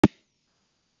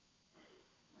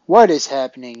What is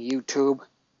happening, YouTube?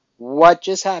 What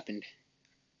just happened?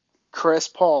 Chris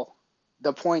Paul,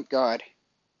 the point guard,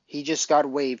 he just got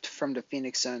waived from the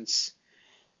Phoenix Suns.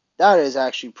 That is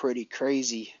actually pretty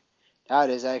crazy. That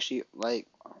is actually like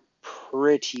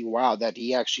pretty wild that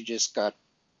he actually just got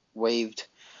waived.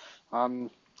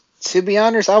 Um, to be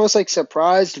honest, I was like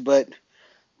surprised, but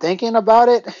thinking about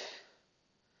it,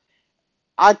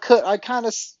 I kind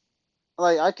of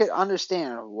like I could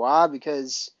understand why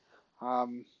because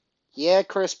um yeah,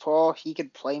 Chris Paul, he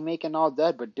could play make and all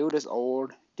that, but dude is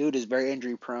old. Dude is very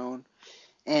injury prone.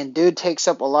 And dude takes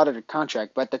up a lot of the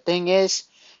contract. But the thing is,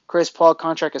 Chris Paul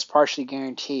contract is partially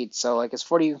guaranteed. So like it's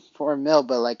 44 mil,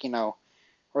 but like,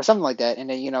 or something like that. And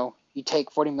then, you take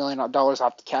 $40 million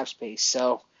off the cap space.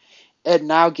 So it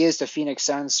now gives the Phoenix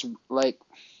Suns like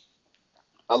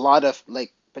a lot of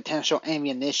like potential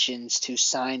ammunitions to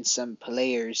sign some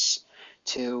players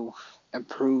to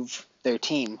improve their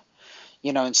team.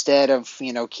 Instead of,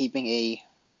 keeping a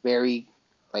very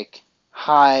like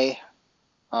high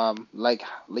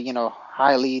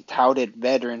highly touted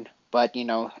veteran, but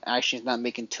actually is not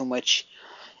making too much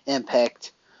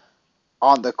impact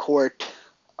on the court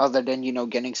other than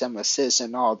getting some assists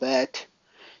and all that,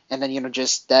 and then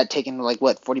just that taking like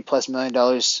what $40+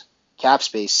 million cap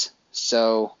space.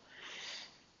 So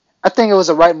I think it was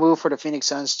the right move for the Phoenix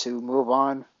Suns to move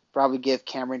on. Probably give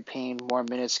Cameron Payne more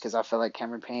minutes because I feel like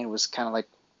Cameron Payne was kind of like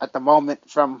at the moment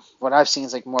from what I've seen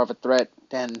is like more of a threat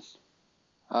than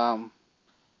um,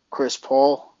 Chris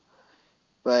Paul.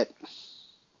 But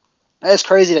it's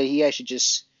crazy that he actually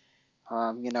just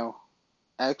um, you know,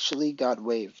 actually got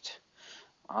waived.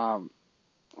 Um,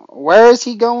 where is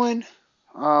he going?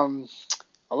 Um,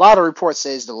 a lot of reports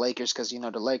says the Lakers because the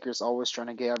Lakers always trying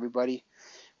to get everybody,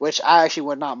 which I actually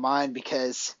would not mind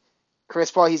because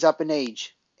Chris Paul, he's up in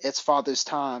age. It's father's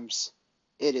times.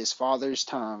 It is father's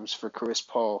times for Chris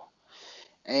Paul,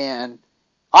 and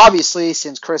obviously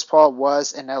since Chris Paul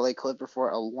was an LA Clipper for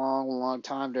a long, long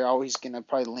time, they're always gonna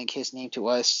probably link his name to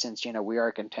us since we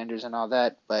are contenders and all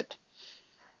that, but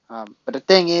the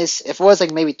thing is, if it was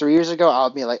like maybe 3 years ago, I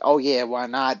would be like, oh yeah, why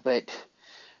not? But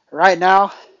right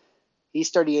now, he's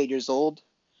 38 years old.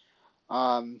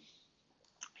 Um,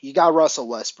 you got Russell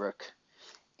Westbrook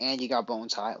and you got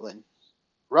Bones Highland.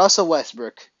 Russell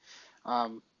Westbrook,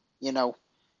 um, you know,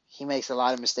 he makes a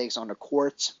lot of mistakes on the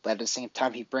court, but at the same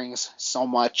time, he brings so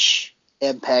much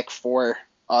impact for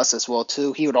us as well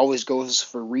too. He would always go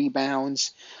for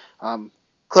rebounds. Um,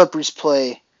 Clippers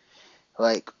play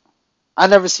like I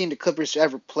never seen the Clippers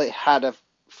ever play had a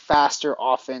faster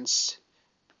offense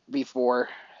before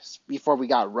before we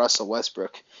got Russell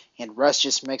Westbrook, and Russ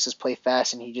just makes us play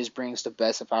fast, and he just brings the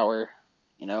best of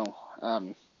you know,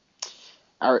 um,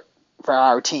 our for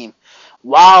our team.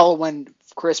 While when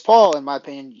Chris Paul, in my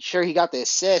opinion, sure he got the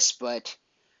assist, but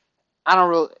I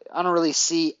don't really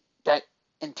see that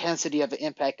intensity of the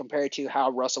impact compared to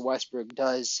how Russell Westbrook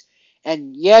does.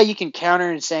 And yeah, you can counter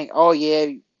and saying, oh yeah,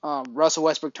 Russell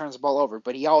Westbrook turns the ball over,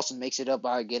 but he also makes it up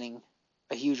by getting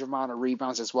a huge amount of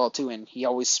rebounds as well too, and he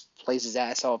always plays his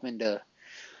ass off in the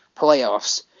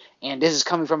playoffs. And this is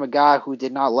coming from a guy who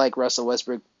did not like Russell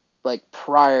Westbrook like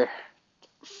prior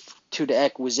to the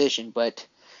acquisition, but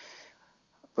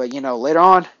later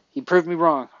on he proved me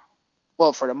wrong.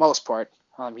 Well, for the most part,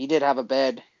 he did have a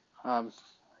bad um,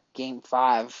 game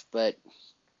 5, but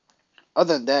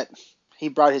other than that, he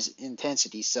brought his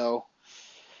intensity. So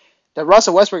the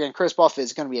Russell Westbrook and Chris Paul fit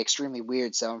is going to be extremely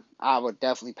weird. So I would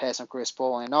definitely pass on Chris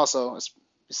Paul. And also,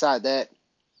 beside that,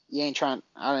 I ain't trying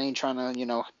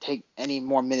to, take any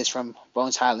more minutes from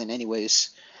Bones Highland,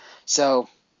 anyways. So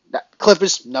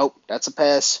Clippers, nope, that's a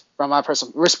pass from my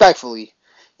personal, respectfully.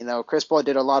 Chris Paul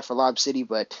did a lot for Lob City,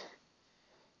 but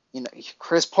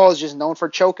Chris Paul is just known for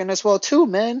choking as well too,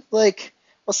 man. Like,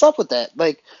 what's up with that?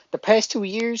 Like, the past 2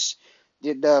 years,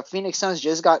 the Phoenix Suns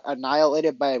just got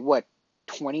annihilated by what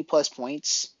 20+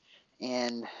 points,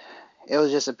 and it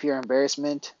was just a pure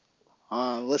embarrassment.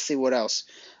 Let's see what else.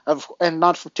 And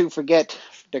not to forget,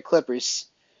 the Clippers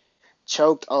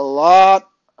choked a lot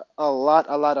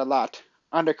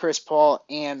under Chris Paul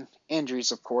and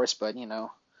injuries, of course. But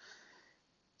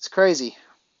it's crazy.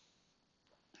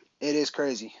 It is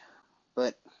crazy.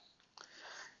 But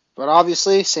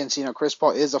obviously, since Chris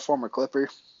Paul is a former Clipper,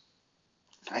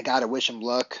 I gotta wish him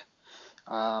luck.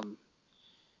 Um,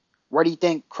 where do you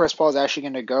think Chris Paul is actually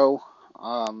gonna go?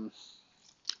 Um,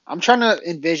 I'm trying to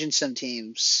envision some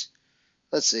teams.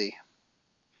 Let's see.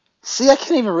 See, I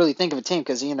can't even really think of a team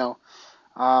because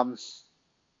um,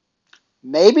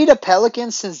 maybe the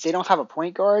Pelicans since they don't have a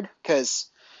point guard because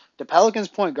the Pelicans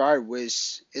point guard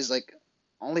is like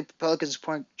only Pelicans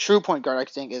true point guard I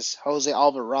think is Jose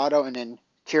Alvarado and then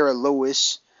Kira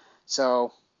Lewis.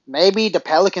 So maybe the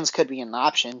Pelicans could be an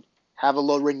option. Have a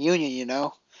little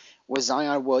reunion, with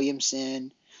Zion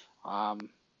Williamson, um,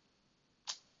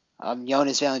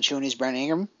 Jonas Valanciunas, Brandon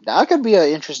Ingram. That could be an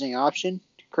interesting option.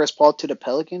 Chris Paul to the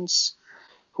Pelicans.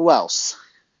 Who else?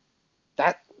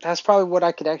 That's probably what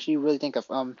I could actually really think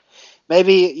of.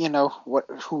 Maybe what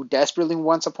who desperately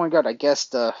wants a point guard? I guess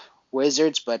the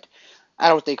Wizards, but I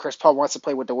don't think Chris Paul wants to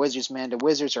play with the Wizards, man. The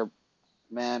Wizards are,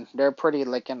 man, they're pretty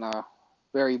like in a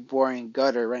very boring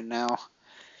gutter right now.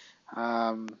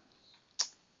 Um,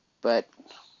 but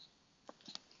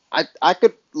I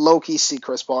could low key see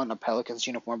Chris Paul in the Pelicans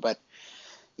uniform, but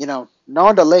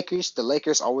knowing the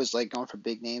Lakers always like going for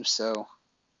big names, so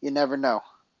you never know.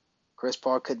 Chris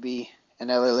Paul could be an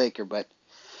LA Laker, but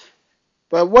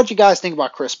what do you guys think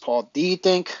about Chris Paul? Do you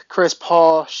think Chris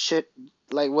Paul should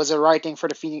was it the right thing for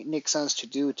the Phoenix Suns to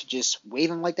do to just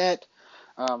waive him like that?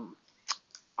 Um,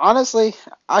 Honestly,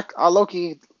 I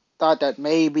low-key thought that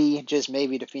maybe, just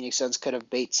maybe, the Phoenix Suns could have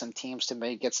bait some teams to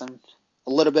maybe get a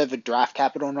little bit of a draft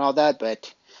capital and all that,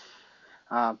 but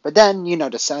then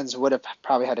the Suns would have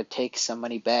probably had to take some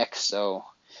money back, so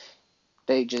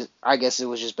I guess it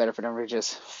was just better for them to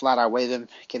just flat out waive him,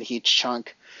 get a huge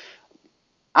chunk.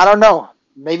 I don't know.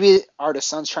 Maybe are the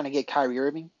Suns trying to get Kyrie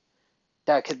Irving?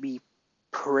 That could be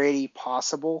pretty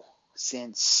possible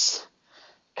since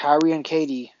Kyrie and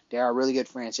KD, they are really good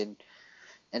friends, and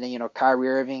then Kyrie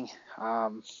Irving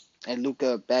and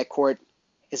Luka backcourt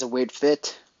is a weird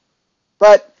fit,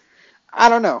 but I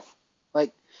don't know.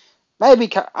 Like maybe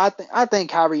I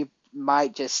think Kyrie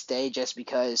might just stay just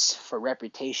because for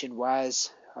reputation wise,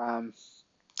 if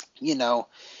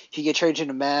you get traded to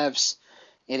the Mavs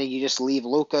and then you just leave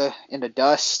Luka in the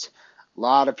dust, a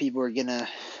lot of people are gonna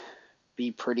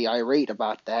be pretty irate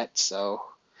about that. So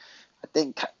I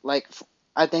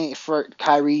think for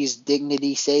Kyrie's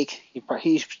dignity's sake,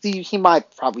 he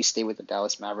might probably stay with the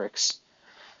Dallas Mavericks.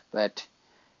 But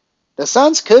the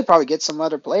Suns could probably get some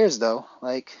other players though.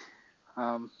 I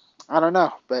don't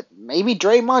know, but maybe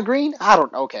Draymond Green. I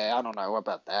don't know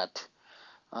about that.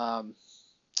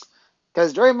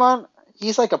 Because Draymond,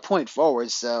 he's like a point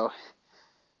forward, so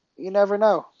you never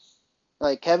know.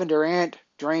 Like Kevin Durant,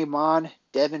 Draymond,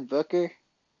 Devin Booker,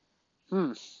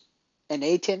 and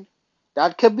Ayton.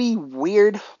 That could be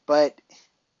weird, but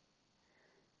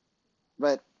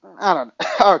I don't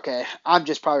know. Okay, I'm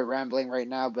just probably rambling right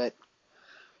now,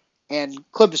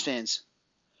 and Clippers fans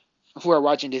who are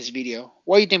watching this video,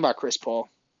 what do you think about Chris Paul?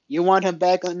 You want him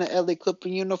back in the LA Clipper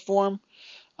uniform?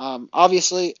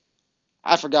 Obviously,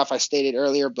 I forgot if I stated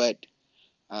earlier, but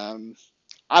um,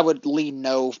 I would lean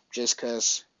no just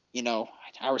because,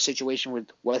 our situation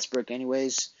with Westbrook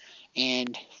anyways,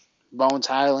 and Bones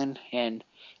Highland, and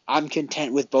I'm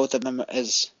content with both of them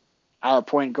as our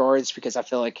point guards because I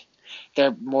feel like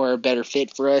they're more a better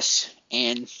fit for us,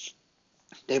 and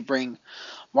they bring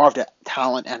more of the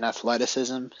talent and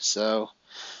athleticism. So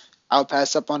I'll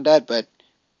pass up on that. But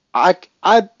I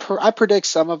predict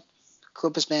some of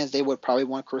Clippers fans they would probably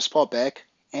want Chris Paul back,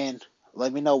 and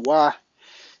let me know why.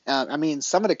 I mean,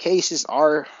 some of the cases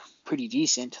are pretty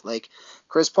decent. Like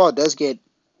Chris Paul does get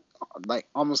like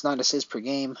almost 9 assists per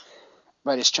game,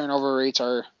 but his turnover rates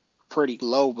are pretty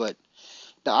low. But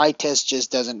the eye test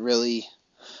just doesn't really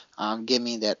give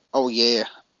me that. Oh yeah,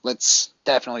 let's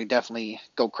definitely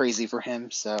go crazy for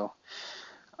him. So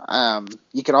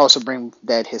you could also bring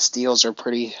that his steals are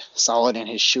pretty solid and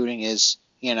his shooting is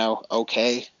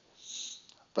okay.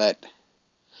 But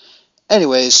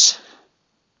anyways,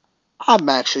 I'm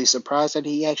actually surprised that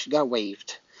he actually got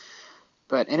waived.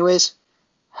 But anyways,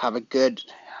 have a good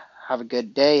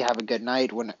day, have a good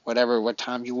night, what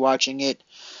time you're watching it.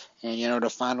 And the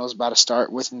finals about to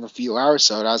start within a few hours,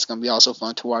 so that's gonna be also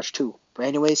fun to watch too. But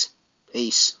anyways,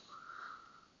 peace.